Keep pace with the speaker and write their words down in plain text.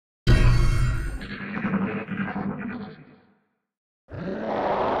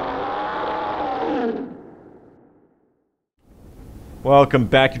Welcome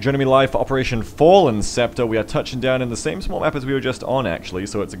back, you're joining me live for Operation Fallen Scepter. We are touching down in the same small map as we were just on, actually,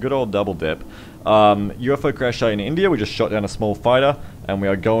 so it's a good old double dip. UFO crash site in India, we just shot down a small fighter, and we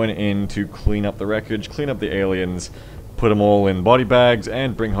are going in to clean up the wreckage, clean up the aliens, put them all in body bags,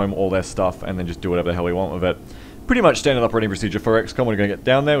 and bring home all their stuff, and then just do whatever the hell we want with it. Pretty much standard operating procedure for XCOM. We're going to get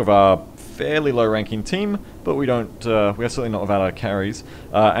down there with our fairly low-ranking team, but we are certainly not without our carries,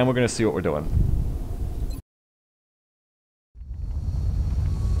 and we're going to see what we're doing.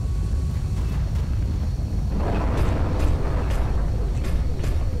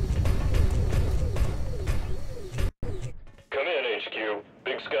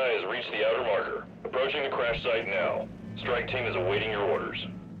 Approaching the crash site now. Strike team is awaiting your orders.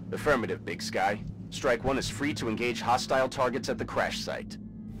 Affirmative, Big Sky. Strike 1 is free to engage hostile targets at the crash site.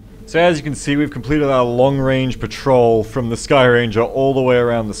 So as you can see, we've completed our long-range patrol from the Sky Ranger all the way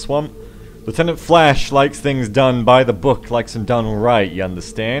around the swamp. Lieutenant Flash likes things done by the book, likes them done right, you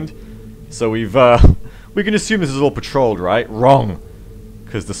understand? So we can assume this is all patrolled, right? Wrong.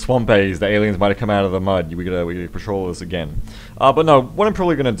 Because the swamp A's, the aliens might have come out of the mud. We gotta patrol this again. But no, what I'm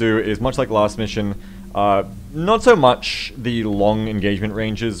probably gonna do is, much like last mission, not so much the long engagement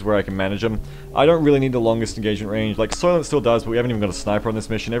ranges where I can manage them. I don't really need the longest engagement range. Like, Soylent still does, but we haven't even got a sniper on this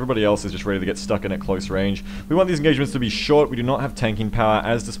mission. Everybody else is just ready to get stuck in at close range. We want these engagements to be short. We do not have tanking power,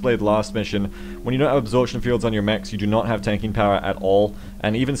 as displayed last mission. When you don't have absorption fields on your mechs, you do not have tanking power at all,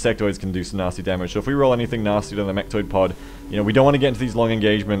 and even sectoids can do some nasty damage. So if we roll anything nasty to the mechtoid pod, you know, we don't want to get into these long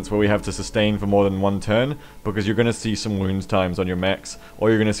engagements where we have to sustain for more than one turn, because you're going to see some wounds times on your mechs, or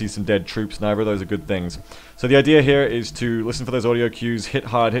you're going to see some dead troops. Neither of those are good things. So the idea here is to listen for those audio cues, hit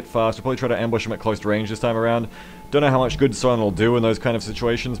hard, hit fast. We'll probably try to ambush them at close range this time around. Don't know how much good Soylent will do in those kind of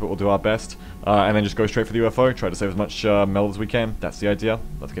situations, but we'll do our best. And then just go straight for the UFO, try to save as much meld as we can. That's the idea.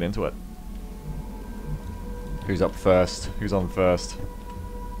 Let's get into it. Who's up first? Who's on first?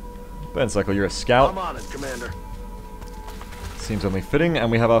 Ben Cycle, you're a scout. I'm on it, Commander. Seems only fitting, and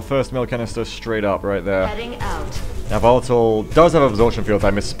we have our first meld canister straight up right there. Heading out. Now Volatile does have absorption fields,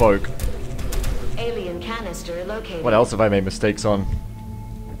 I misspoke. Alien canister located. What else have I made mistakes on?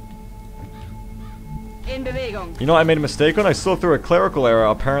 In Bewegung. You know what I made a mistake on? I saw through a clerical error.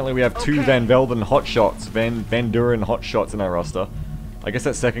 Apparently we have two Van Velden hotshots, Van Duren hotshots in our roster. I guess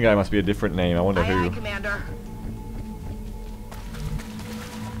that second guy must be a different name. I wonder who. Aye, Commander.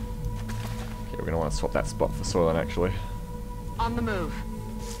 Okay, we're gonna want to swap that spot for Soylent actually. On the move.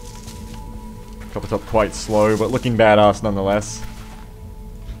 Copper top quite slow, but looking badass nonetheless.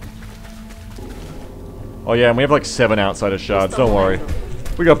 Oh yeah, and we have like 7 outsider shards, don't worry.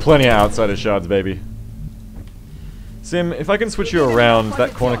 We got plenty of outsider shards, baby. Sim, if I can switch you around,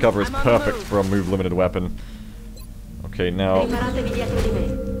 that corner cover is perfect for a move-limited weapon. Okay, now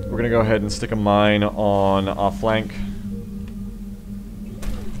we're gonna go ahead and stick a mine on our flank.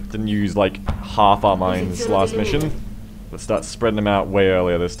 Didn't use like half our mines last mission. Let's start spreading them out way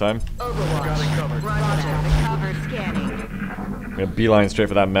earlier this time. Overwatch. Roger. Cover scanning. We're gonna beeline straight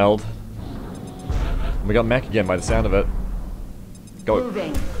for that meld. We got mech again by the sound of it. Go.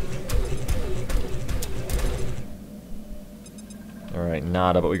 Moving. Alright,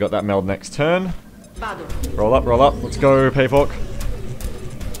 nada, but we got that meld next turn. Badu. Roll up, let's go, Payfork.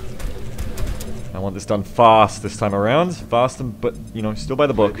 I want this done fast this time around. Fast, but, you know, still by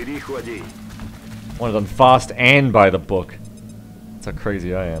the book. I want it done fast and by the book. That's how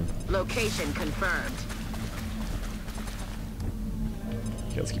crazy I am. Location confirmed.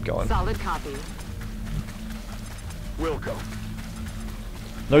 Okay, let's keep going. Solid copy. Wilco.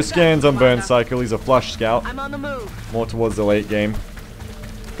 No scans on Burn Cycle, he's a flush scout. I'm on the move. More towards the late game.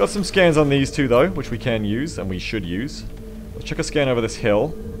 Got some scans on these two though, which we can use, and we should use. Let's check a scan over this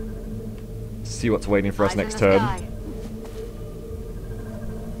hill. See what's waiting for us next turn.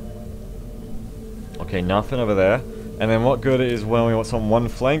 Okay, nothing over there. And then what good is when we what's on one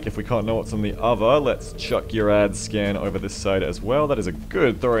flank, if we can't know what's on the other, let's chuck Urad scan over this side as well. That is a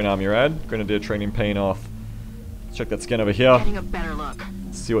good throwing arm, Urad. Grenadier training paying off. Let's check that scan over here. Getting a better look.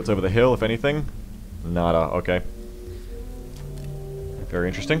 See what's over the hill, if anything. Nada, okay. Very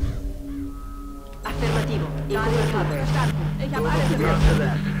interesting. Affirmativo.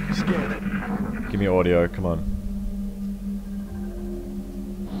 Give me audio, come on.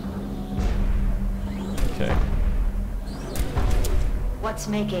 Okay. What's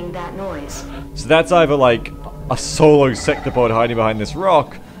making that noise? So that's either like a solo sector pod hiding behind this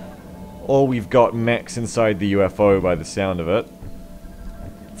rock, or we've got mechs inside the UFO by the sound of it.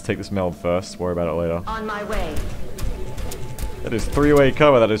 Let's take this meld first, worry about it later. On my way. That is three-way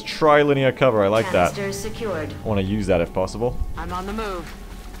cover, that is trilinear cover, I like that. Canisters secured. I want to use that if possible. I'm on the move.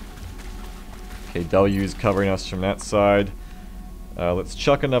 Okay, W is covering us from that side. Let's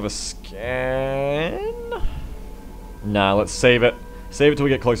chuck another scan. Nah, let's save it. Save it till we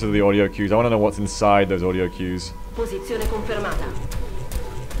get closer to the audio cues. I want to know what's inside those audio cues. Posizione confermata.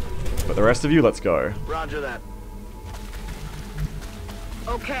 But the rest of you, let's go. Roger that.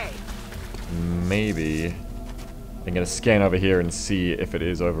 Okay. Maybe I'm gonna scan over here and see if it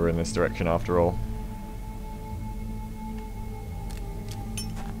is over in this direction after all.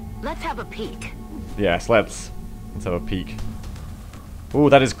 Let's have a peek. Yes, let's have a peek. Ooh,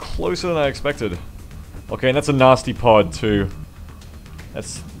 that is closer than I expected. Okay, and that's a nasty pod too.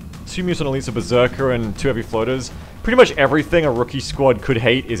 That's 2 Mutant Elites, a Berserker, and 2 Heavy Floaters. Pretty much everything a rookie squad could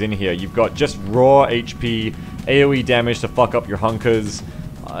hate is in here. You've got just raw HP, AoE damage to fuck up your hunkers,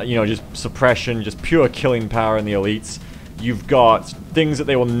 you know, just suppression, just pure killing power in the Elites. You've got things that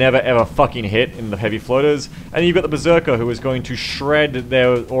they will never ever fucking hit in the Heavy Floaters. And you've got the Berserker who is going to shred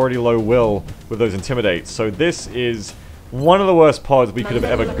their already low will with those Intimidates. So this is one of the worst pods we could have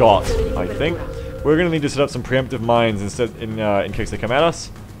ever got, I think. We're going to need to set up some preemptive mines instead in case they come at us.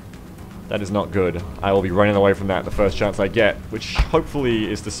 That is not good. I will be running away from that the first chance I get, which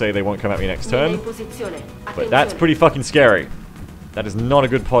hopefully is to say they won't come at me next turn. But that's pretty fucking scary. That is not a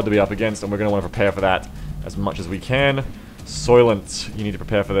good pod to be up against, and we're going to want to prepare for that as much as we can. Soylent, you need to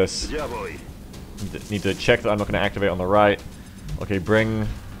prepare for this. Yeah, boy. Need to check that I'm not going to activate on the right. Okay, bring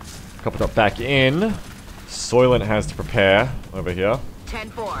Copper Top back in. Soylent has to prepare over here.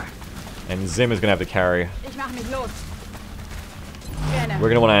 10-4. And Zim is going to have to carry. We're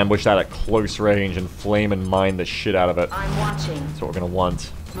going to want to ambush that at close range and flame and mine the shit out of it. I'm watching. That's what we're going to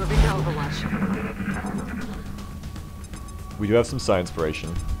want. Moving to Overwatch. We do have some Psi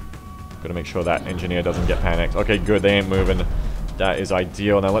Inspiration. Gotta make sure that engineer doesn't get panicked. Okay, good, they ain't moving. That is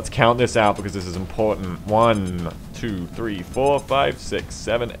ideal. Now let's count this out because this is important. 1, 2, 3, 4, 5, 6,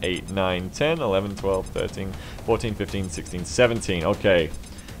 7, 8, 9, 10, 11, 12, 13, 14, 15, 16, 17. Okay.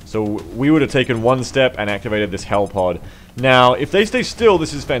 So we would have taken one step and activated this Hell Pod. Now, if they stay still,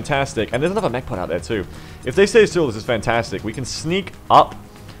 this is fantastic. And there's another mech pod out there too. If they stay still, this is fantastic. We can sneak up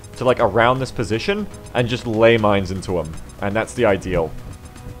to like around this position and just lay mines into them. And that's the ideal.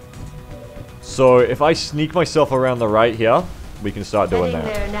 So if I sneak myself around the right here, we can start doing that.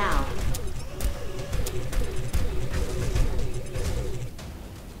 There now.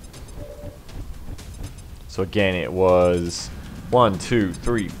 So again, it was 1, 2,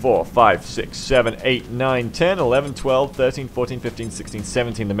 3, 4, 5, 6, 7, 8, 9, 10, 11, 12, 13, 14, 15, 16,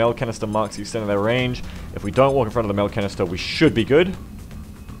 17. The Mel Canister marks the extent of their range. If we don't walk in front of the Mel Canister, we should be good.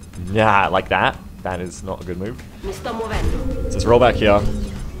 Nah, like that. That is not a good move. Let's just roll back here.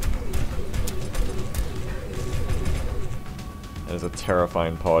 That is a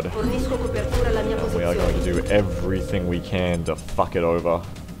terrifying pod. And we are going to do everything we can to fuck it over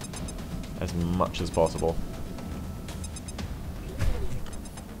as much as possible.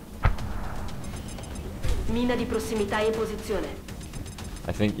 Mina di prossimità in posizione.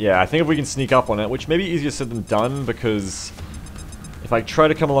 I think if we can sneak up on it, which may be easier said than done, because if I try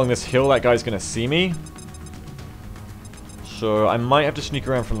to come along this hill, that guy's going to see me. So I might have to sneak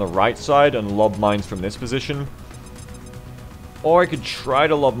around from the right side and lob mines from this position. Or I could try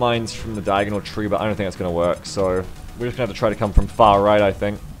to lob mines from the diagonal tree, but I don't think that's going to work. So we're just going to have to try to come from far right, I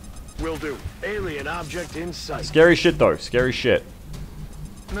think. Will do. Alien object in sight. Scary shit, though. Scary shit.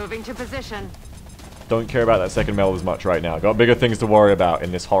 Moving to position. Don't care about that second Mel as much right now. Got bigger things to worry about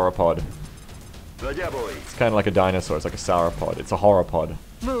in this horror pod. It's kind of like a dinosaur. It's like a sauropod. It's a horror pod.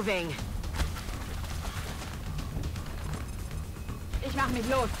 Moving.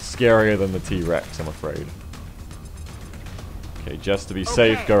 Scarier than the T-Rex, I'm afraid. Okay, just to be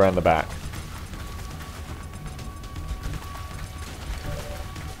safe, go around the back.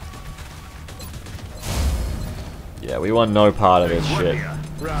 Yeah, we want no part of this shit.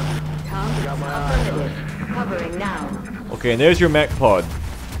 Covering now. Okay, and there's your mech pod.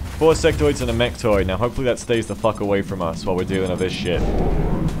 4 sectoids and a mechtoid. Now hopefully that stays the fuck away from us while we're dealing with this shit.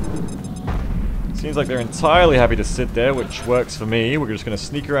 Seems like they're entirely happy to sit there, which works for me. We're just going to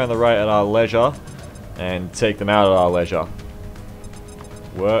sneak around the right at our leisure and take them out at our leisure.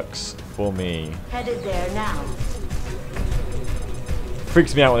 Works for me. Headed there now.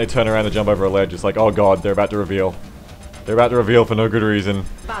 Freaks me out when they turn around and jump over a ledge. It's like, oh god, they're about to reveal. They're about to reveal for no good reason.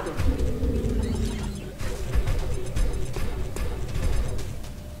 Vado.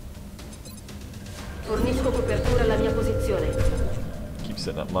 Fornisco copertura alla mia posizione. Keep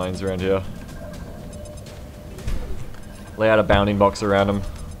setting up mines around here. Lay out a bounding box around them.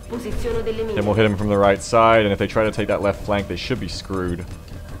 Posiziono delle mine. Then we'll hit them from the right side, and if they try to take that left flank, they should be screwed.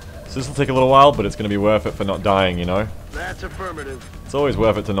 So this will take a little while, but it's going to be worth it for not dying, you know? That's affirmative. It's always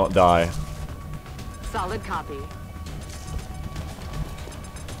worth it to not die. Solid copy.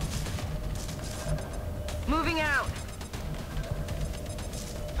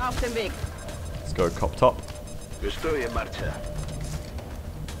 Auf dem Weg. Let's go cop top. Estoy en marcha.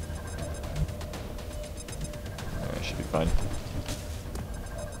 Should be fine.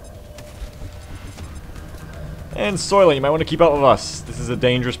 And Soylent, you might want to keep up with us. This is a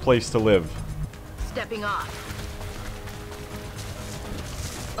dangerous place to live. Stepping off.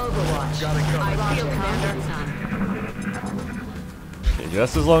 Overwatch. I feel Commander. Okay,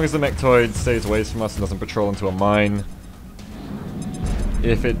 just as long as the Mechtoid stays away from us and doesn't patrol into a mine.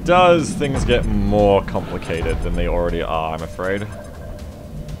 If it does, things get more complicated than they already are, I'm afraid.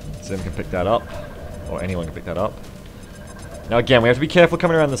 Sim can pick that up. Or anyone can pick that up. Now again, we have to be careful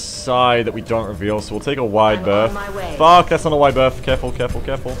coming around the side that we don't reveal, so we'll take a wide berth. Fuck, that's not a wide berth. Careful, careful,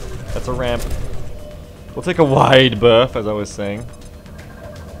 careful. That's a ramp. We'll take a wide berth, as I was saying.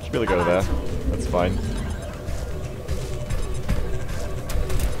 Should be able to go there. That's fine.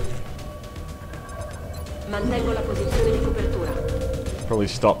 Mantengo la posizione di copertura. Probably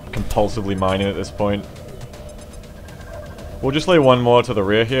stop compulsively mining at this point. We'll just lay one more to the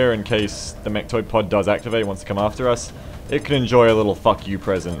rear here in case the Mechtoid pod does activate and wants to come after us. It can enjoy a little fuck you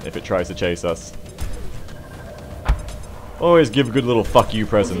present if it tries to chase us. Always give good little fuck you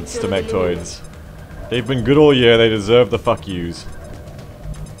presents to Mechtoids. They've been good all year, they deserve the fuck yous.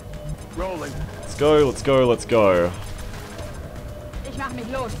 Rolling. Let's go, let's go, let's go. Ich mach mich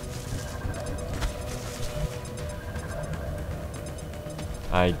los.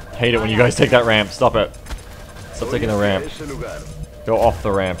 I hate it when you guys take that ramp. Stop it. Stop taking the ramp. Go off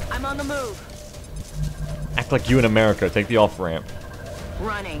the ramp. I'm on the move. Act like you in America. Take the off ramp.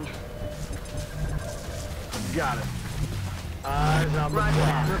 Running. Got it. Eyes on the Roger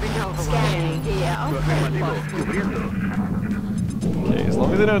that. Moving to Overwatch. Okay, as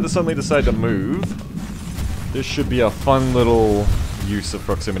long as they don't suddenly decide to move, this should be a fun little use of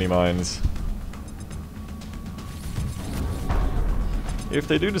proximity mines. If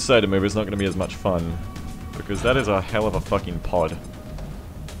they do decide to move, it's not going to be as much fun, because that is a hell of a fucking pod.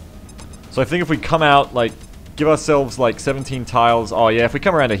 So I think if we come out, like, give ourselves like 17 tiles. Oh yeah, if we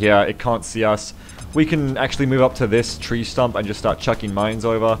come around to here, it can't see us. We can actually move up to this tree stump and just start chucking mines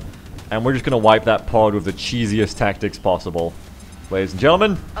over. And we're just going to wipe that pod with the cheesiest tactics possible. Ladies and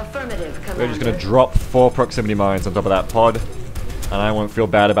gentlemen, Affirmative, Commander. we're just going to drop 4 proximity mines on top of that pod. And I won't feel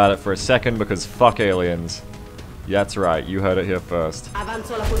bad about it for a second, because fuck aliens. Yeah, that's right, you heard it here first.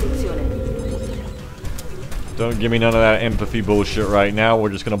 Avanzo la posizione. Don't give me none of that empathy bullshit right now.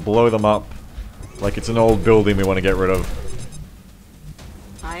 We're just going to blow them up like it's an old building we want to get rid of.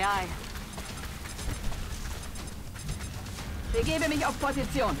 Aye, aye. Begebe mich auf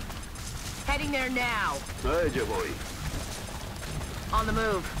Position. Heading there now. Yo voy. On the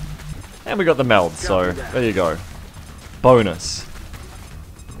move. And we got the meld, so there you go. Bonus.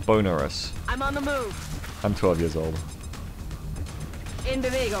 Bonerous. I'm on the move. I'm 12 years old. In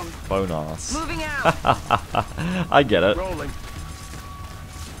Bewegung. Bonus. Moving out. I get it. Rolling.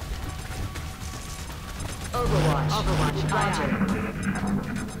 Overwatch. Overwatch. Roger.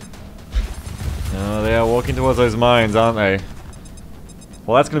 Oh, they are walking towards those mines, aren't they?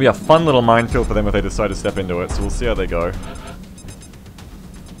 Well, that's going to be a fun little minefield for them if they decide to step into it, so we'll see how they go.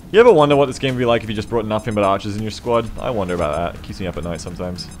 You ever wonder what this game would be like if you just brought nothing but archers in your squad? I wonder about that. It keeps me up at night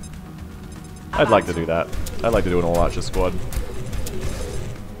sometimes. I'd like to do that. I'd like to do an all-archer squad.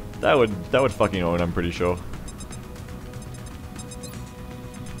 That would fucking own, I'm pretty sure.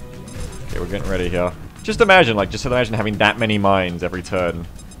 Okay, we're getting ready here. Just imagine having that many mines every turn.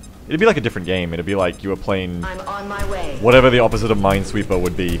 It'd be like a different game. It'd be like you were playing I'm on my way. whatever the opposite of Minesweeper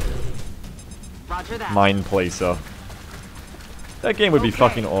would be. Roger that. Mine Placer. That game would be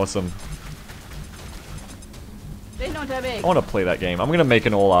fucking awesome. Bin unterwegs. I want to play that game. I'm going to make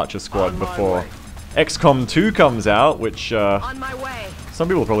an all-archer squad before XCOM 2 comes out, which On my way. some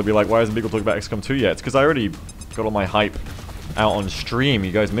people will probably be like, why hasn't people talked about XCOM 2 yet? It's because I already got all my hype out on stream.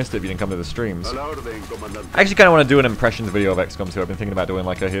 You guys missed it if you didn't come to the streams. I actually kind of want to do an impressions video of XCOM 2. I've been thinking about doing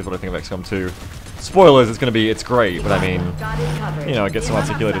like a here's what I think of XCOM 2. Spoilers, it's great, but I mean, Got it covered. you know, get some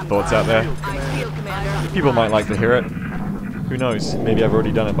articulated thoughts out there. I feel, Commander. People might like to hear it. Who knows? Maybe I've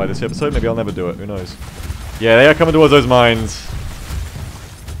already done it by this episode. Maybe I'll never do it. Who knows? Yeah, they are coming towards those mines.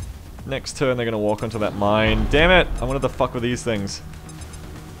 Next turn, they're going to walk onto that mine. Damn it! I wanted to fuck with these things.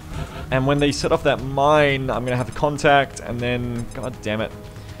 And when they set off that mine, I'm going to have the contact, and then... God damn it.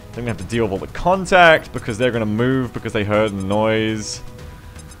 I'm going to have to deal with all the contact, because they're going to move, because they heard noise.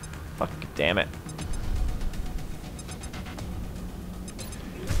 Fuck, damn it.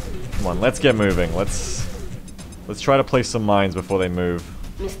 Come on, let's get moving. Let's try to place some mines before they move.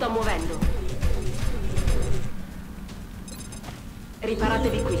 Mi sto muovendo.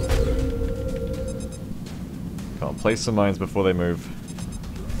 Riparatevi qui. Come on, place some mines before they move.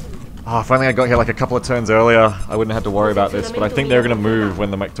 Oh, if only I got here like a couple of turns earlier, I wouldn't have to worry about this, but I think they're going to move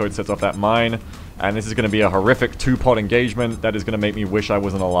when the Mechtoid sets off that mine, and this is going to be a horrific two-pot engagement that is going to make me wish I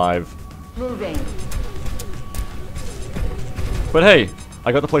wasn't alive. Moving. But hey,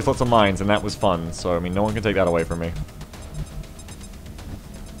 I got to place lots of mines, and that was fun, so I mean, no one can take that away from me.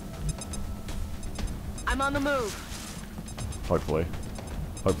 I'm on the move. Hopefully.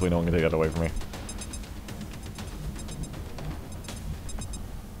 Hopefully no one can take that away from me.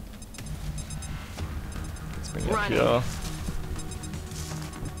 Let's bring it up here.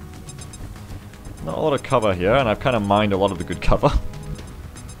 Not a lot of cover here, and I've kind of mined a lot of the good cover.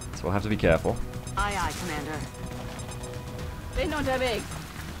 So we'll have to be careful. Aye, aye, Commander. Bin unterwegs.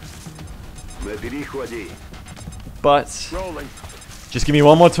 Me dirijo allí. But Rolling. just give me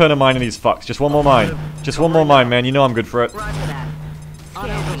one more turn of mining these fucks. Just one more mine. Just one more mine, man. You know I'm good for it. Roger that.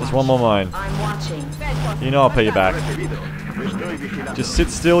 Just one more mine. I'm watching. You know I'll pay you back. Just sit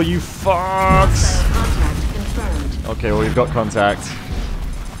still, you fucks! Contact confirmed. Okay, well we've got contact.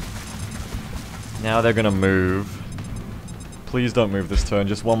 Now they're gonna move. Please don't move this turn.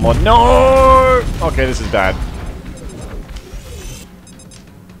 Just one more. No! Okay, this is bad.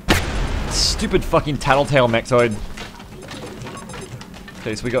 Stupid fucking tattletale mechtoid.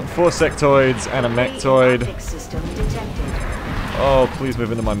 Okay, so we got 4 sectoids and a mechtoid. System detected. Oh, please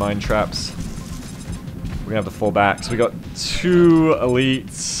move into my mine traps. We're gonna have to fall back. So we got 2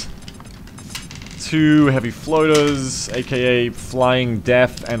 elites, 2 heavy floaters, aka Flying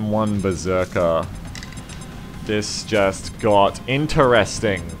Death, and 1 berserker. This just got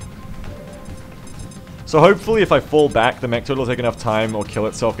interesting. So hopefully if I fall back, the mechtoid will take enough time or kill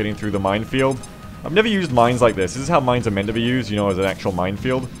itself getting through the minefield. I've never used mines like this. This is how mines are meant to be used, you know, as an actual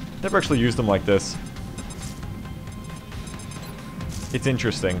minefield. Never actually used them like this. It's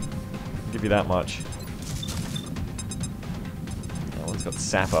interesting. I'll give you that much. That one's got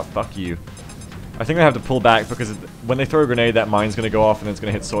Sapper. Fuck you. I think I have to pull back because when they throw a grenade, that mine's going to go off and it's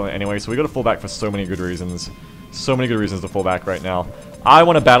going to hit soil anyway. So we got to fall back for so many good reasons. So many good reasons to fall back right now. I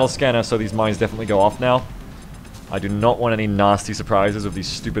want a battle scanner, so these mines definitely go off now. I do not want any nasty surprises of these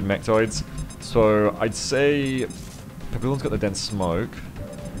stupid mechtoids. So I'd say Pabulin's got the dense smoke.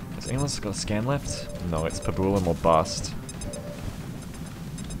 Has anyone else got a scan left? No, it's Pabulin or bust.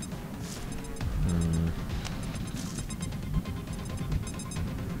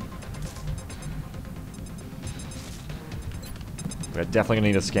 We're definitely gonna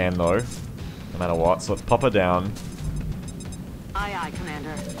need a scan though, no matter what. So let's pop her down. Aye, aye,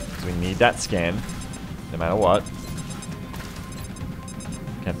 Commander. So we need that scan, no matter what.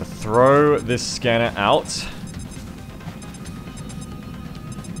 I have to throw this scanner out.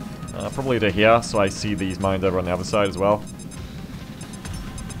 Probably to here, so I see these mines over on the other side as well.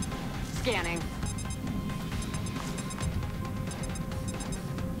 Scanning.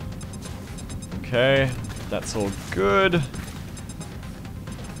 Okay, that's all good.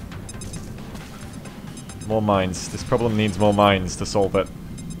 More mines. This problem needs more mines to solve it.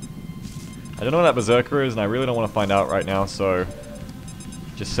 I don't know what that berserker is, and I really don't want to find out right now, so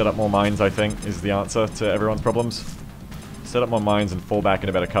just set up more mines, I think, is the answer to everyone's problems. Set up more mines and fall back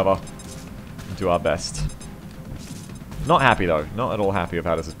into better cover. And do our best. Not happy, though. Not at all happy of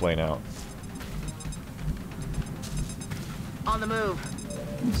how this is playing out. On the move.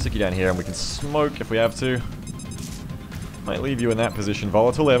 Stick you down here and we can smoke if we have to. Might leave you in that position.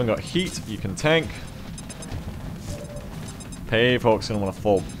 Volatile, they haven't got heat. You can tank. Pavehawk's going to want to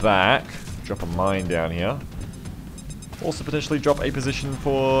fall back. Drop a mine down here. Also potentially drop a position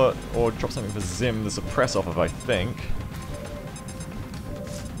for, or drop something for Zim to suppress off of, I think.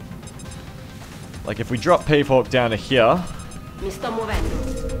 Like if we drop Pavehawk down to here. Mi sto muovendo.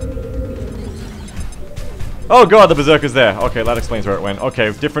 Oh god, the berserker's there. Okay, that explains where it went.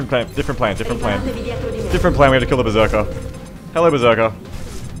 Okay, different plan, different plan, different plan. Different plan, we have to kill the berserker. Hello, berserker.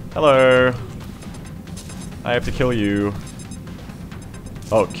 Hello. I have to kill you.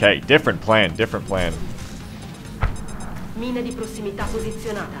 Okay, different plan, different plan. Mina di prossimità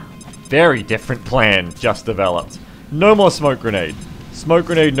posizionata. Very different plan just developed. No more smoke grenade. Smoke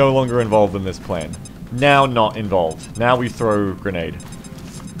grenade no longer involved in this plan. Now not involved. Now we throw grenade.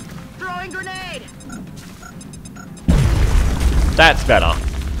 Throwing grenade! That's better.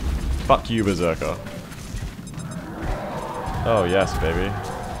 Fuck you, berserker. Oh yes, baby.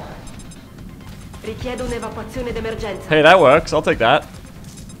 Richiedo un'evacuazione d'emergenza. Hey, that works. I'll take that.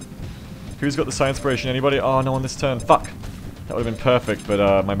 Who's got the science inspiration? Anybody? Oh, no on this turn. Fuck. That would have been perfect,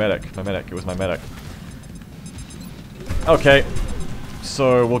 but my medic. It was my medic. Okay.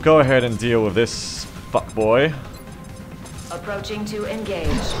 So we'll go ahead and deal with this fuckboy. Approaching to engage.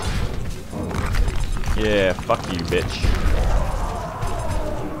 Yeah, fuck you, bitch.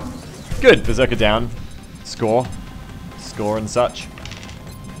 Good, Berserker down. Score. Score and such.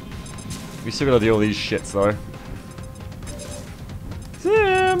 We still gotta deal with these shits though.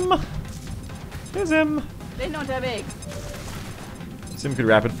 Zim! Here's Zim! Bin unterwegs. Zim could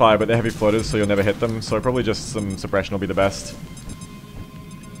rapid fire, but they're heavy floaters, so you'll never hit them, so probably just some suppression will be the best.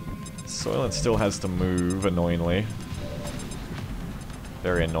 Soylent still has to move, annoyingly.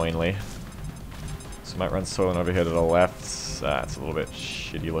 Very annoyingly. So might run Soylent over here to the left. That's a little bit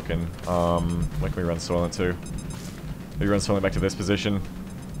shitty looking. Where can we run Soylent to? Maybe run Soylent back to this position.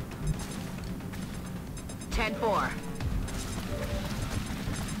 10-4.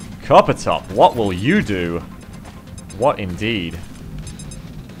 Coppertop, what will you do? What indeed?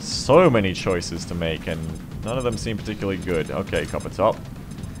 So many choices to make, and none of them seem particularly good. Okay, Coppertop.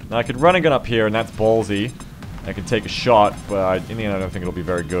 Now I could run a gun up here, and that's ballsy. I could take a shot, but in the end I don't think it'll be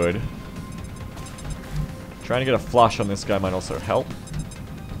very good. Trying to get a flush on this guy might also help.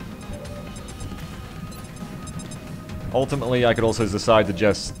 Ultimately, I could also decide to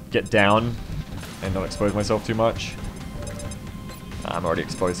just get down and not expose myself too much. I'm already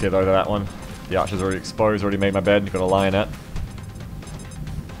exposed here though to that one. The archer's already exposed, already made my bed, got a lionette.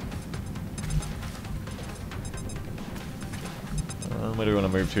 Where do we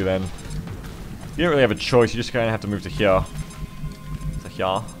want to move to then? You don't really have a choice, you just kind of have to move to here. To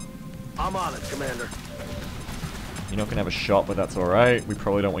here. I'm on it, Commander. You're not going to have a shot, but that's alright. We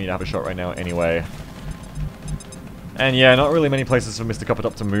probably don't want you to have a shot right now anyway. And yeah, not really many places for Mr.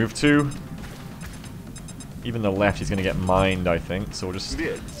 Coppertop to move to. Even the left, he's going to get mined, I think. So we'll just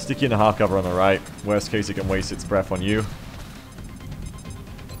stick you in a half cover on the right. Worst case, it can waste its breath on you.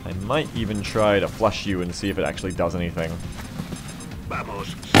 I might even try to flush you and see if it actually does anything.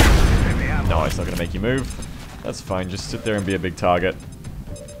 No, it's not going to make you move. That's fine, just sit there and be a big target.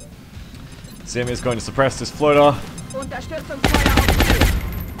 Zim is going to suppress this floater. Unterstützungsfeuer auf Ziel.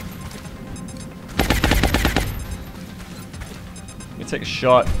 Let me take a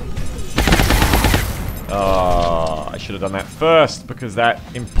shot. Oh, I should have done that first, because that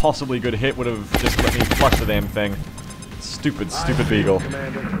impossibly good hit would have just let me flush the damn thing. Stupid, stupid Beagle.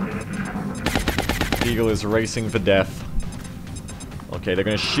 Beagle is racing for death. Okay, they're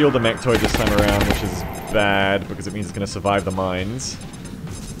going to shield the Mechtoid this time around, which is bad, because it means it's going to survive the mines.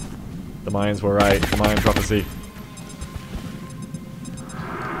 The mines were right. The mine prophecy.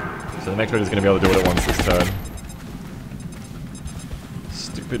 So the Mechtoid is going to be able to do it at once this turn.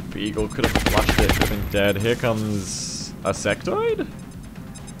 Stupid Beagle. Could have flushed it. Could have been dead. Here comes a Sectoid?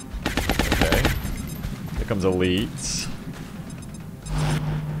 Okay. Here comes Elite.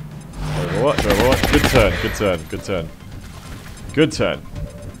 Overwatch, Overwatch. Good turn, good turn, good turn. Good turn.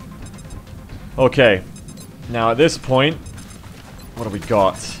 Okay. Now at this point, what have we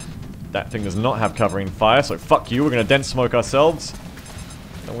got? That thing does not have covering fire, so fuck you. We're going to dense smoke ourselves.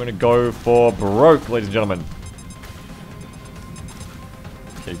 And we're going to go for Baroque, ladies and gentlemen.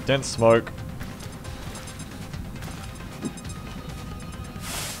 Okay, dense smoke.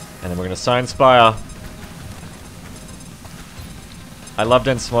 And then we're going to Sign Spire. I love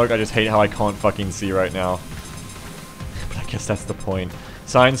dense smoke, I just hate how I can't fucking see right now. But I guess that's the point.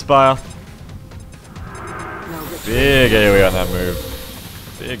 Sign Spire. Big AoE on that move.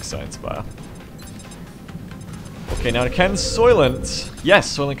 Big Sign Spire. Okay, now can Soylent...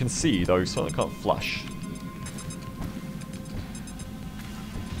 Yes, Soylent can see, though Soylent can't flush.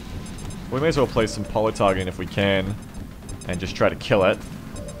 We may as well play some poly-targeting if we can, and just try to kill it.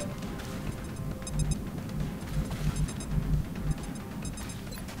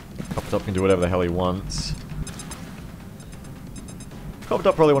 Coppertop can do whatever the hell he wants.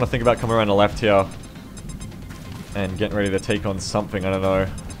 Coppertop probably want to think about coming around the left here and getting ready to take on something, I don't know.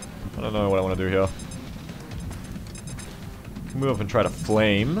 I don't know what I want to do here. Can move up and try to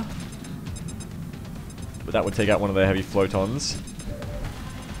flame. But that would take out one of their heavy flotons.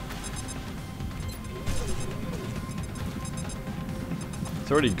 It's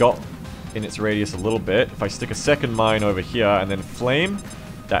already got in its radius a little bit. If I stick a second mine over here and then flame,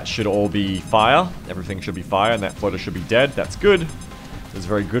 that should all be fire. Everything should be fire and that floater should be dead. That's good. It's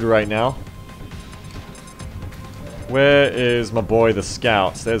very good right now. Where is my boy the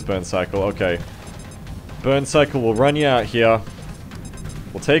Scouts? There's Burn Cycle. Okay. Burn Cycle will run you out here.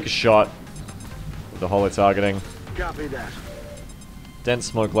 We'll take a shot with the holo targeting. Copy that. Dense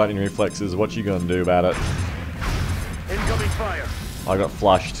Smoke, Lightning Reflexes. What you gonna do about it? Incoming fire. I got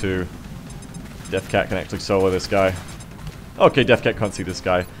flush too. Deathcat can actually solo this guy. Okay, Deathcat can't see this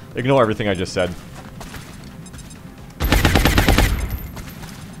guy. Ignore everything I just said.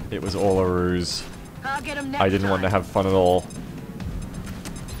 It was all a ruse. I didn't want to have fun at all.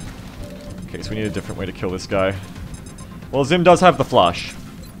 Okay, so we need a different way to kill this guy. Well, Zim does have the flush.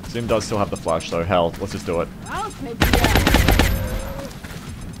 Zim does still have the flash, so hell, let's just do it. I'll take you.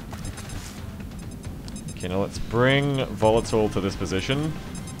 Okay, now let's bring Volatile to this position.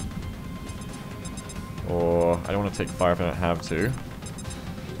 Or, I don't want to take fire if I don't have to.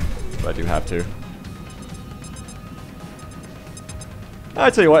 But I do have to. I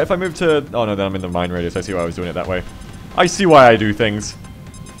tell you what, if I move to... Oh no, then I'm in the mine radius. I see why I was doing it that way. I see why I do things.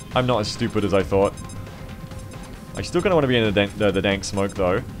 I'm not as stupid as I thought. I still kind of want to be in the dank smoke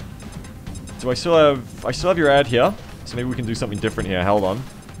though. Do I still have your ad here? So maybe we can do something different here. Hold on.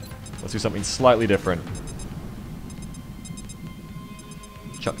 Let's do something slightly different.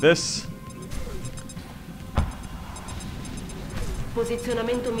 Chuck this.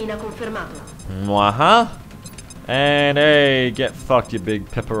 Posizionamento mina confermato. Mwaha. And hey, get fucked, you big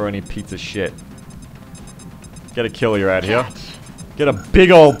pepperoni pizza shit. Get a kill you're out here. Get a big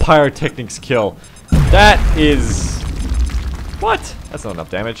old pyrotechnics kill. That is... What? That's not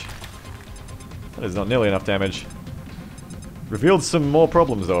enough damage. That is not nearly enough damage. Revealed some more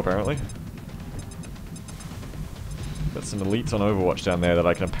problems though, apparently. Got some elites on Overwatch down there that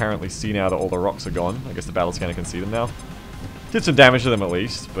I can apparently see now that all the rocks are gone. I guess the battle scanner can see them now. Did some damage to them at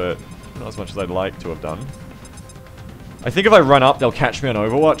least, but not as much as I'd like to have done. I think if I run up, they'll catch me on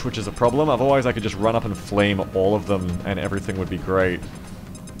Overwatch, which is a problem. Otherwise, I could just run up and flame all of them, and everything would be great.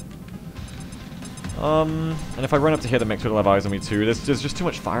 And if I run up to here, the mech will have eyes on me too. There's just too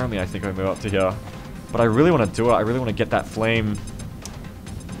much fire on me, I think, if I move up to here. But I really want to do it. I really want to get that flame.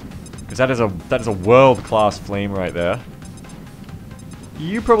 Because that is a world-class flame right there.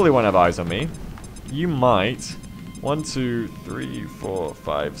 You probably won't have eyes on me. You might. 1, 2, 3, 4,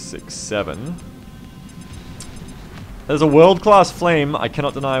 5, 6, 7. There's a world-class flame. I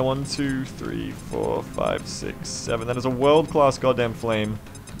cannot deny 1, 2, 3, 4, 5, 6, 7. That is a world-class goddamn flame.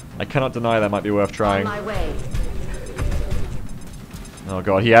 I cannot deny that might be worth trying. On my way. Oh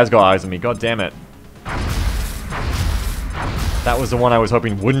god, he has got eyes on me. God damn it. That was the one I was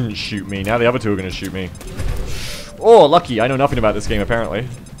hoping wouldn't shoot me. Now the other two are going to shoot me. Oh, lucky. I know nothing about this game, apparently.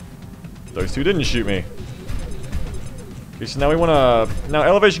 Those two didn't shoot me. Okay, so now we want to... Now,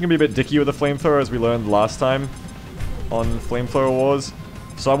 elevation can be a bit dicky with the flamethrower, as we learned last time on Flamethrower Wars.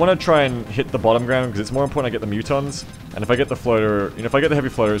 So I want to try and hit the bottom ground, because it's more important I get the mutons. And if I get the floater... You know, if I get the heavy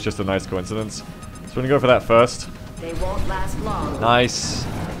floater, it's just a nice coincidence. So we're going to go for that first. They won't last long. Nice.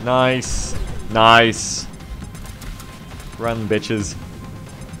 Nice. Nice. Run, bitches.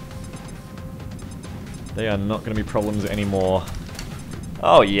 They are not going to be problems anymore.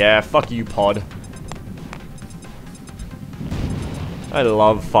 Oh yeah, fuck you, pod. I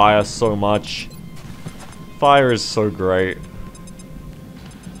love fire so much. Fire is so great.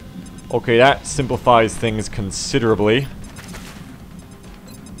 Okay, that simplifies things considerably.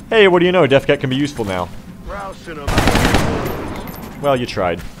 Hey, what do you know? Deathcat can be useful now. Well, you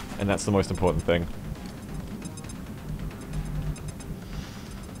tried. And that's the most important thing.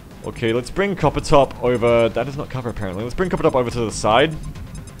 Okay, let's bring Coppertop over... That is not cover, apparently. Let's bring Coppertop over to the side.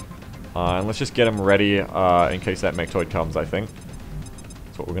 And let's just get him ready in case that Mechtoid comes, I think.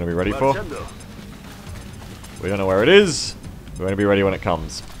 That's what we're going to be ready for. We don't know where it is. We're going to be ready when it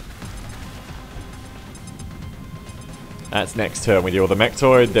comes. That's next turn. We deal with the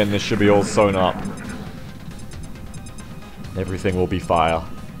Mechtoid, then this should be all sewn up. Everything will be fire.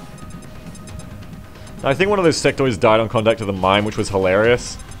 Now, I think one of those sectoids died on contact to the mine, which was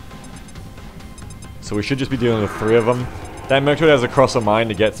hilarious. So we should just be dealing with 3 of them. That Mechtoid has to cross a mine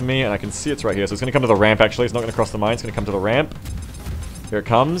to get to me, and I can see it's right here. So it's going to come to the ramp, actually. It's not going to cross the mine. It's going to come to the ramp. Here it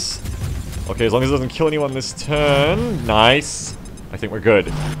comes. Okay, as long as it doesn't kill anyone this turn. Nice. I think we're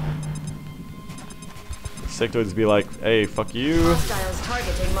good. Sectoids be like, hey, fuck you.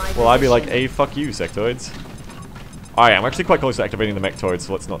 Well, I'd be like, hey, fuck you, sectoids. Alright, I'm actually quite close to activating the Mechtoid,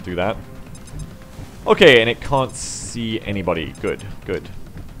 so let's not do that. Okay, and it can't see anybody. Good, good.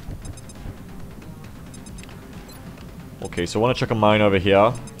 Okay, so I want to chuck a mine over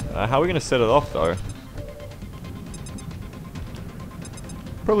here. How are we going to set it off, though?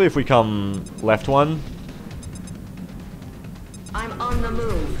 Probably if we come left one. I'm on the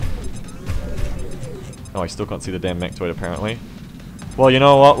move. Oh, I still can't see the damn Mechtoid, apparently. Well, you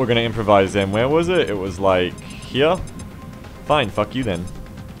know what? We're going to improvise then. Where was it? It was like... here? Fine, fuck you then.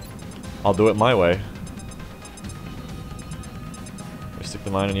 I'll do it my way. I stick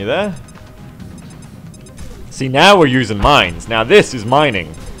the mine on you there. See, now we're using mines. Now this is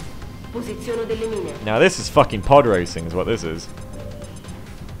mining. Now this is fucking pod racing is what this is.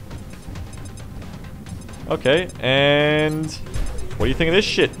 Okay, and... what do you think of this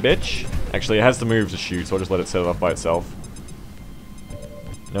shit, bitch? Actually, it has to move to shoot, so I'll just let it set it off by itself.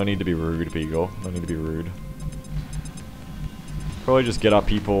 No need to be rude, Beagle. No need to be rude. Probably just get our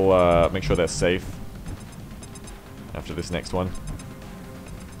people, make sure they're safe after this next one.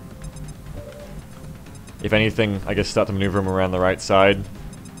 If anything, I guess start to maneuver them around the right side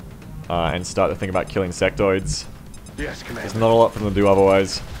and start to think about killing sectoids. Yes, Commander. There's not a lot for them to do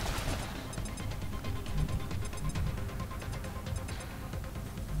otherwise.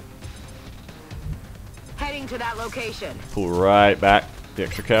 Heading to that location. Pull right back. Be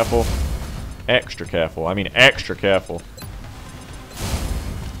extra careful. Extra careful. I mean extra careful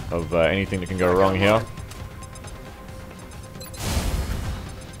of anything that can go wrong here.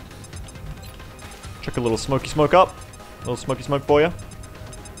 Chuck a little smoky smoke up. A little smoky smoke for you.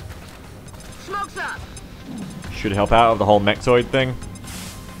 Smoke's up. Should help out with the whole mechtoid thing.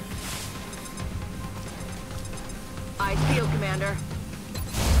 Eyes peeled, Commander.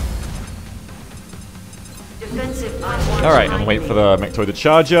 Defensive Alright, and wait for the mechtoid to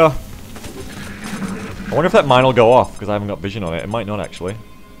charge ya. I wonder if that mine will go off, because I haven't got vision on it. It might not, actually.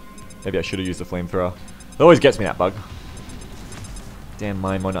 Maybe I should have used the flamethrower. It always gets me, that bug. Damn,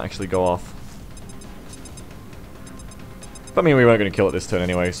 mine might not actually go off. But I mean, we weren't going to kill it this turn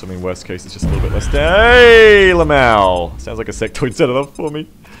anyway, so I mean, worst case, it's just a little bit less Hey, Lamau! Sounds like a sectoid set it up for me.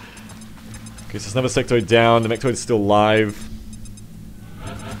 Okay, so there's another sectoid down. The mechtoid's still live.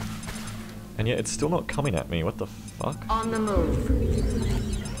 And yet it's still not coming at me. What the fuck? on the move.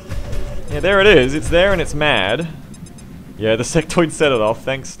 Yeah, there it is. It's there and it's mad. Yeah, the sectoid set it off.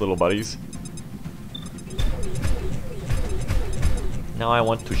 Thanks, little buddies. Now I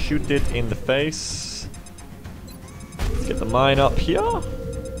want to shoot it in the face. Let's get the mine up here.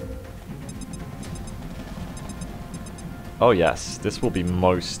 Oh yes, this will be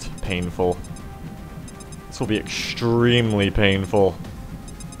most painful. This will be extremely painful.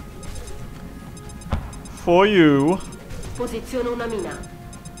 For you. Posiziono una mina.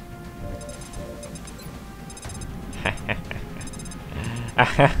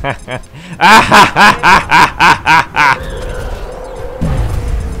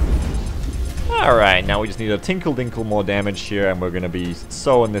 Alright, now we just need a tinkle dinkle more damage here and we're gonna be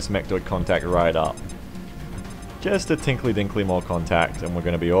sewing this mechtoid contact right up. Just a tinkly dinkly more contact and we're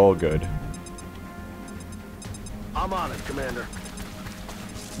gonna be all good. I'm on it, Commander.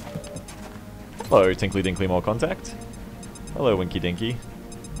 Hello, tinkly dinkly more contact. Hello, Winky Dinky.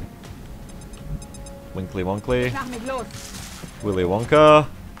 Winkly Wonkly. Schlag mich los. Willy Wonka.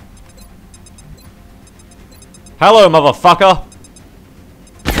 Hello, motherfucker!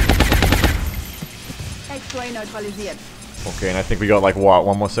 X-Ray neutralisiert. Okay, and I think we got like what,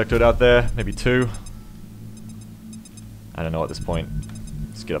 one more sectoid out there? Maybe two? I don't know at this point.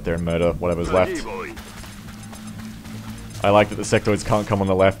 Let's get up there and murder whatever's left. I like that the sectoids can't come on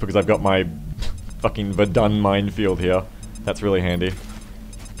the left because I've got my fucking Verdun minefield here. That's really handy.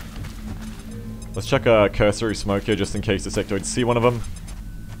 Let's chuck a cursory smoke here just in case the sectoids see one of them.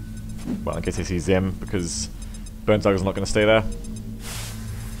 Well, in case they see Zim, because Burnstar's not going to stay there.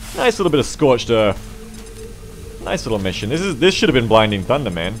 Nice little bit of scorched earth. Nice little mission. This should have been Blinding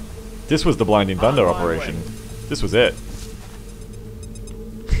Thunder, man. This was the Blinding Thunder operation. This was it.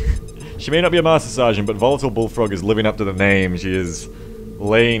 She may not be a Master Sergeant, but Volatile Bullfrog is living up to the name. She is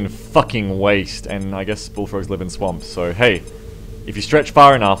laying fucking waste, and I guess bullfrogs live in swamps, so hey, if you stretch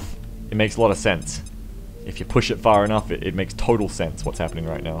far enough, it makes a lot of sense. If you push it far enough, it makes total sense what's happening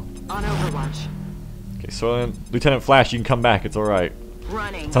right now. On Overwatch. Okay, so Lieutenant Flash, you can come back, it's alright.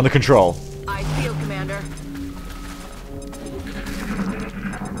 Running. It's under control. Eyes peeled, Commander.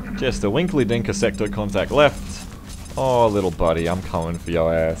 Just a Winkly Dinker sectoid contact left. Oh, little buddy, I'm coming for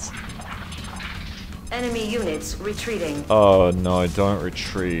your ass. Enemy units retreating. Oh no, don't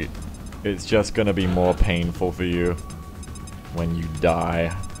retreat. It's just gonna be more painful for you when you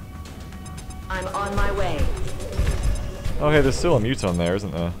die. I'm on my way. Oh hey, there's still a Muton there,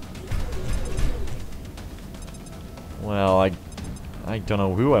 isn't there? Well, I don't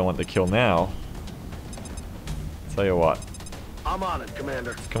know who I want to kill now. Tell you what. I'm on it,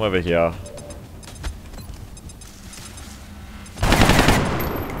 Commander. Come over here.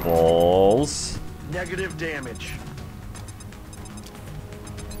 Balls. Negative damage.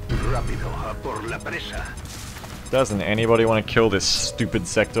 Rápido a por la presa. Doesn't anybody want to kill this stupid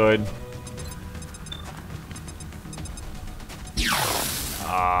sectoid?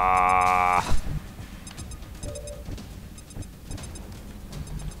 Ah.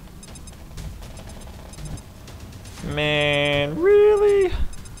 Man, really?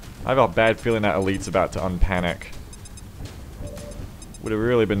 I got a bad feeling that Elite's about to unpanic. Would have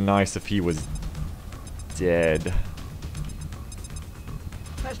really been nice if he was dead.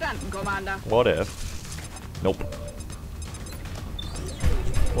 Verstanden, Commander. What if? Nope.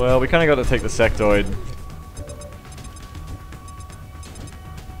 Well, we kind of got to take the sectoid.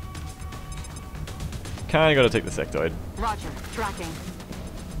 Kinda gotta take the sectoid. Roger. Tracking.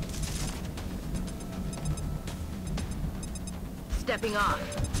 Stepping off.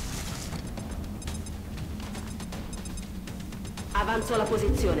 Avanzo alla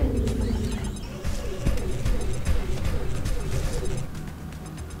posizione.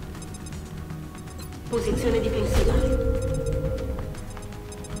 Posizione difensiva.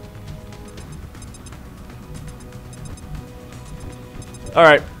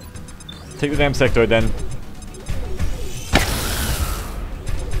 Alright. Take the damn sectoid then.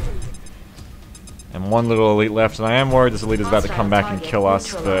 And one little elite left, and I am worried this elite is about to come back and kill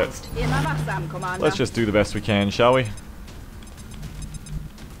us, but let's just do the best we can, shall we?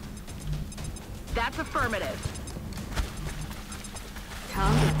 That's affirmative.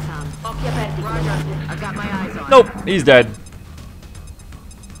 Come get some. Occhi aperti. Roger. I've got my eyes on. Nope, he's dead.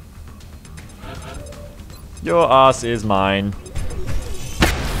 Your ass is mine.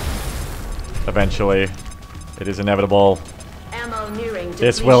 Eventually. It is inevitable. Ammo nearing.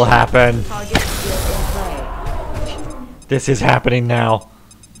 This will happen. Target still in play. This is happening now.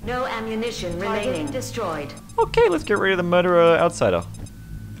 No ammunition remaining. Destroyed. Okay, let's get rid of the murderer outsider.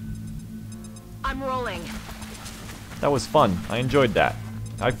 I'm rolling. That was fun. I enjoyed that.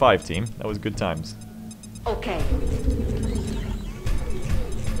 High five, team. That was good times. Okay.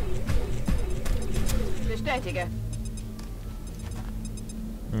 Bestätige.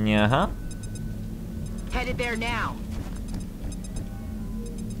 Yeah-huh. Headed there now.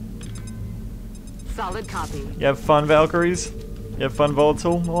 Solid copy. You have fun, Valkyries? You have fun,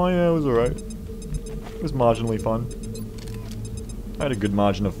 Volatile? Oh yeah, it was alright. It was marginally fun. I had a good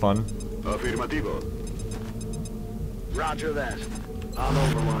margin of fun. Affirmativo. Roger that. On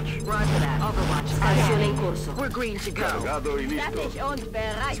Overwatch. Roger that. Overwatch. Azione in corso. We're green to go. Cargado y listo. Fertig und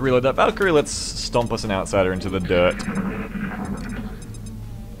bereit. Let's reload that Valkyrie. Let's stomp us an outsider into the dirt.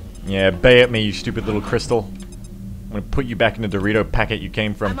 Yeah, bay at me, you stupid little crystal. I'm gonna put you back in the Dorito packet you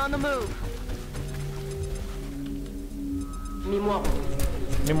came I'm from. on the move. Mi muovo.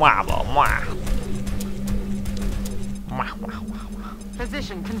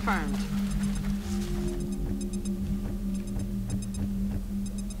 Position confirmed.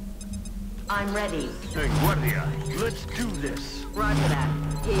 I'm ready. Hey, Guardia, let's do this. Roger that.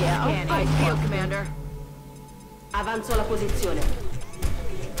 Yeah, I'll fight fight field, for you. Commander. Avanzo alla posizione.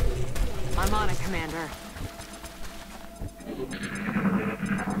 I'm on it, Commander.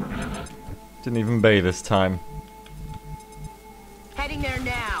 Didn't even bay this time. Heading there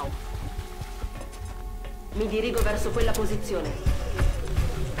now. Mi dirigo verso quella posizione.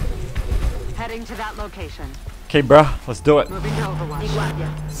 Heading to that location. Okay, bruh, let's do it. Moving to Overwatch. Di guardia.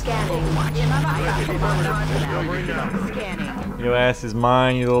 Scanning. Scanning. Your ass is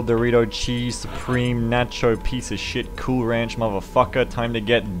mine, you little Dorito cheese supreme nacho piece of shit Cool Ranch motherfucker. Time to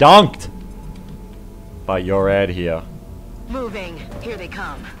get dunked by your ad here. Moving. Here they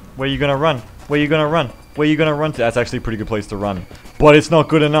come. Where you gonna run? Where you gonna run? Where you gonna run to? That's actually a pretty good place to run. But it's not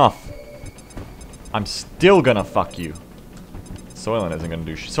good enough. I'm still gonna fuck you. Soylent isn't gonna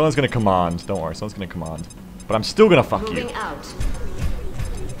do shit. Soylent's gonna command. Don't worry, Soylent's gonna command. But I'm still gonna fuck you. Moving out.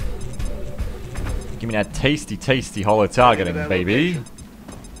 Give me that tasty, tasty holo targeting, baby.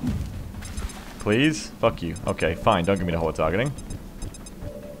 Please? Fuck you. Okay, fine. Don't give me the holo targeting.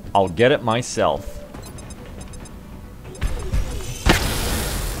 I'll get it myself.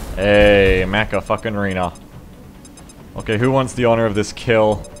 Hey, Macca fucking Rena. Okay, who wants the honor of this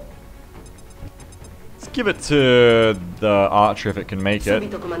kill? Let's give it to the archer if it can make it.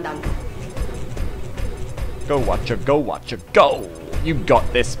 Subito, comandante. Go, Watcher, go, Watcher, go! You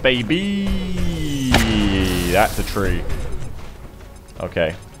got this, baby! That's a tree.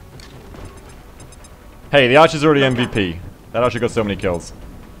 Okay. Hey, the archer's already MVP. That archer got so many kills.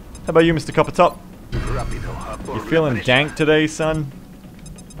 How about you, Mr. Coppertop? You feeling dank today, son?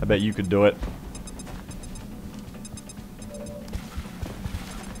 I bet you could do it.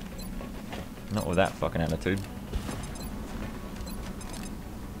 Not with that fucking attitude.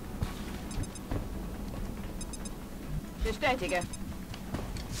 Bestätige.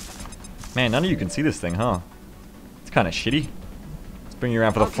 Man, none of you can see this thing, huh? It's kind of shitty. Let's bring you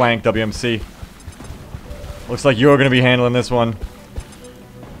around for the flank, WMC. Looks like you're going to be handling this one.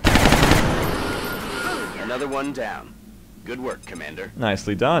 Another one down. Good work, Commander.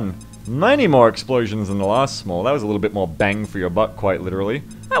 Nicely done. Many more explosions than the last small. That was a little bit more bang for your buck, quite literally.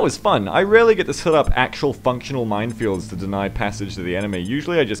 That was fun. I rarely get to set up actual functional minefields to deny passage to the enemy.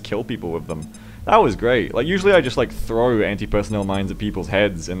 Usually I just kill people with them. That was great. Like, usually I just, like, throw anti-personnel mines at people's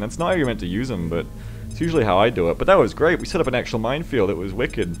heads, and that's not how you're meant to use them, but it's usually how I do it. But that was great. We set up an actual minefield. It was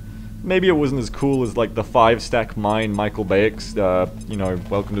wicked. Maybe it wasn't as cool as like the 5-stack mine Michael Bayek's, you know,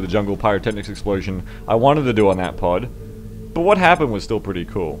 Welcome to the Jungle pyrotechnics explosion I wanted to do on that pod. But what happened was still pretty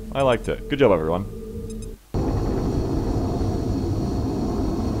cool. I liked it. Good job, everyone.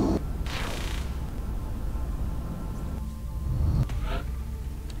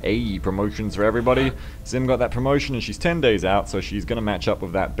 Hey, promotions for everybody. Zim got that promotion and she's 10 days out, so she's going to match up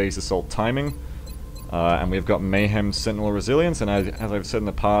with that base assault timing. And we've got Mayhem, Sentinel, Resilience, and as I've said in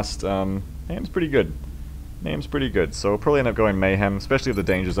the past, Mayhem's pretty good. Mayhem's pretty good, so we'll probably end up going Mayhem, especially with the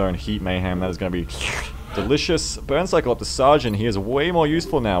Danger Zone, Heat Mayhem. That is going to be delicious. Burn Cycle up to Sergeant here is way more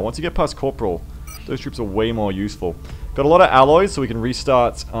useful now. Once you get past Corporal, those troops are way more useful. Got a lot of alloys, so we can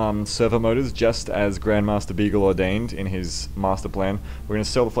restart servo motors just as Grandmaster Beagle ordained in his master plan. We're going to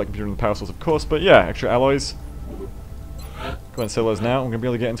sell the flight computer and the power source, of course, but yeah, extra alloys. Go ahead and sell those now. We're going to be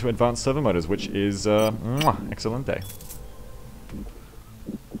able to get into advanced servo motors, which is excellent day.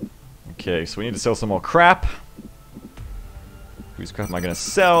 Okay, so we need to sell some more crap. Whose crap am I going to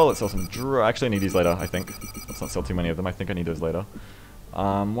sell? Let's sell some actually, I need these later, I think. Let's not sell too many of them. I think I need those later.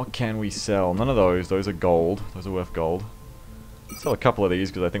 What can we sell? None of those. Those are gold. Those are worth gold. Let's sell a couple of these,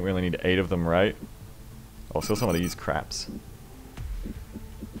 because I think we only need 8 of them, right? I'll sell some of these craps.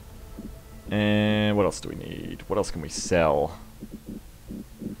 And what else do we need? What else can we sell?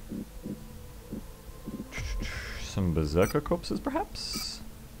 Some Berserker corpses, perhaps?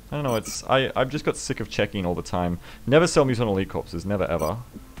 I don't know, I've just got sick of checking all the time. Never sell Mutant Elite corpses, never ever.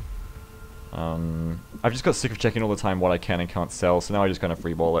 I've just got sick of checking all the time what I can and can't sell, so now I just kind of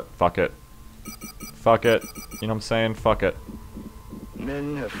freeball it. Fuck it. Fuck it. You know what I'm saying? Fuck it.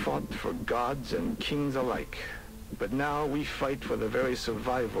 Men have fought for gods and kings alike, but now we fight for the very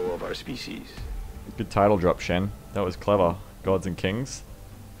survival of our species. Good title drop, Shen. That was clever. Gods and Kings.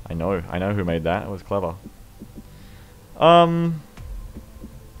 I know who made that. It was clever. I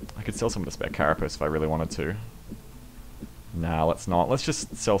could sell some of the spare carapace if I really wanted to. Nah, let's not. Let's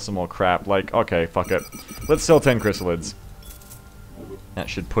just sell some more crap. Like, okay, fuck it. Let's sell 10 chrysalids. That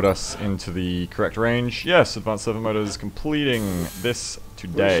should put us into the correct range. Yes, advanced servo motors completing this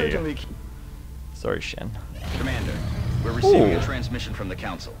today. Sorry, Shen. Commander, we're receiving a transmission from the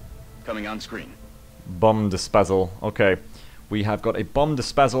Council. Coming on screen. Bomb disposal. Okay. We have got a bomb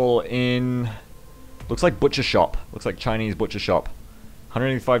disposal in... Looks like butcher shop. Looks like Chinese butcher shop.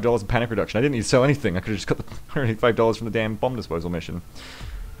 $185 in panic reduction. I didn't need to sell anything. I could have just got the $185 from the damn bomb disposal mission.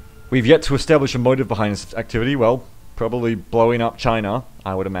 We've yet to establish a motive behind this activity. Well, probably blowing up China,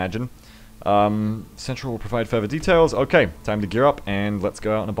 I would imagine. Central will provide further details. Okay, time to gear up and let's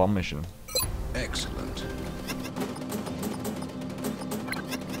go out on a bomb mission. Excellent.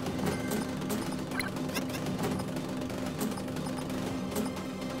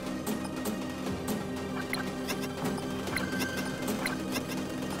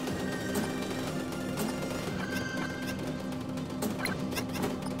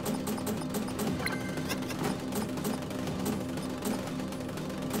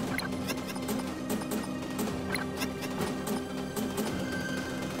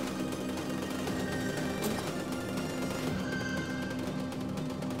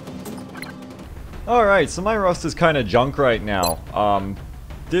 Alright, so my roster's kind of junk right now.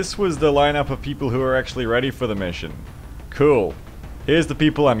 This was the lineup of people who are actually ready for the mission. Cool. Here's the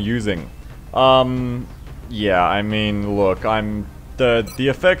people I'm using. Yeah, I mean, look, the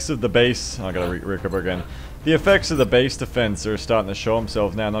effects of the base... I gotta recover again. The effects of the base defense are starting to show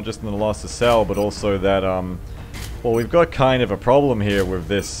themselves now, not just in the loss to cell, but also that, well, we've got kind of a problem here with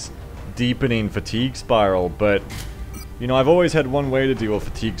this deepening fatigue spiral, but... You know, I've always had one way to deal with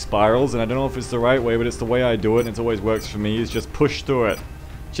fatigue spirals, and I don't know if it's the right way, but it's the way I do it, and it always works for me, is just push through it.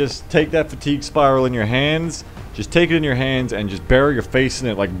 Just take that fatigue spiral in your hands, just take it in your hands, and just bury your face in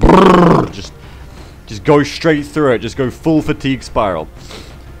it, like, brrr, just go straight through it, just go full fatigue spiral.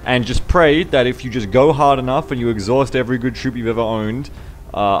 And just pray that if you just go hard enough, and you exhaust every good troop you've ever owned,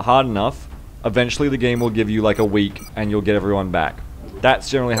 hard enough, eventually the game will give you, like, a week, and you'll get everyone back. That's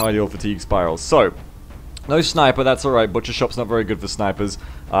generally how I deal with fatigue spirals. So... No sniper, that's alright. Butcher shop's not very good for snipers.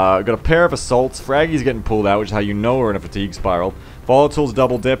 Got a pair of assaults. Fraggy's getting pulled out, which is how you know we're in a fatigue spiral. Volatile's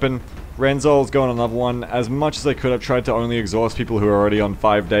double dipping. Renzol's going on another one. As much as I could, I've tried to only exhaust people who are already on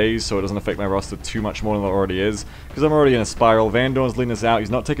 5 days, so it doesn't affect my roster too much more than it already is. Because I'm already in a spiral. Van Dorn's leading us out. He's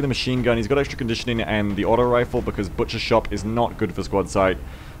not taking the machine gun. He's got extra conditioning and the auto rifle, because Butcher shop is not good for squad sight.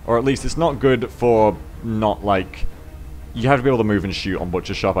 Or at least it's not good for not, like... You have to be able to move and shoot on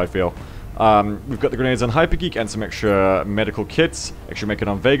Butcher shop, I feel. We've got the grenades on Hypergeek and some extra medical kits, extra make it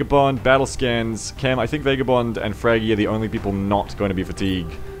on Vagabond, battle scans, Cam. I think Vagabond and Fraggy are the only people not going to be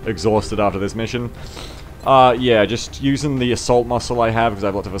exhausted after this mission. Yeah, just using the assault muscle I have, because I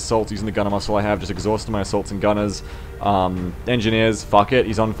have lots of assaults, using the gunner muscle I have, just exhausting my assaults and gunners. Engineers, fuck it,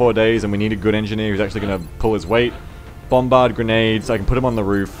 he's on 4 days, and we need a good engineer who's actually going to pull his weight. Bombard grenades, I can put him on the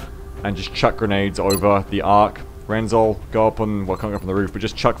roof, and just chuck grenades over the arc. Renzel, go up on, well, can't go up on the roof, but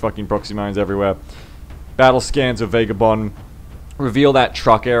just chuck fucking proxy mines everywhere. Battle scans with Vagabond. Reveal that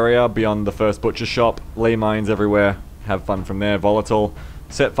truck area beyond the first butcher shop. Lay mines everywhere. Have fun from there. Volatile.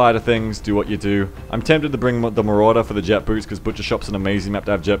 Set fire to things. Do what you do. I'm tempted to bring the Marauder for the jet boots because butcher shop's an amazing map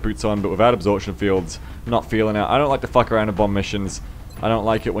to have jet boots on, but without absorption fields, I'm not feeling it. I don't like to fuck around in bomb missions. I don't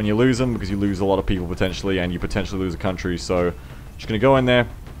like it when you lose them because you lose a lot of people potentially, and you potentially lose a country. So, just gonna go in there,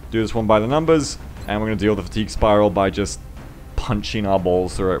 do this one by the numbers, and we're gonna deal with the fatigue spiral by just punching our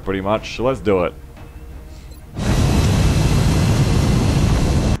balls through it pretty much. So let's do it.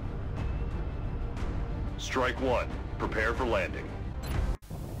 Strike 1. Prepare for landing.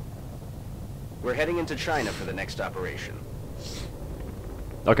 We're heading into China for the next operation.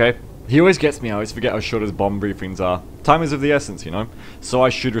 Okay. He always gets me. I always forget how short his bomb briefings are. Time is of the essence, you know? So I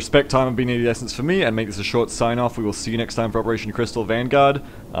should respect time of being of the essence for me and make this a short sign-off. We will see you next time for Operation Crystal Vanguard.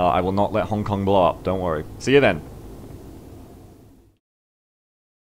 I will not let Hong Kong blow up. Don't worry. See you then.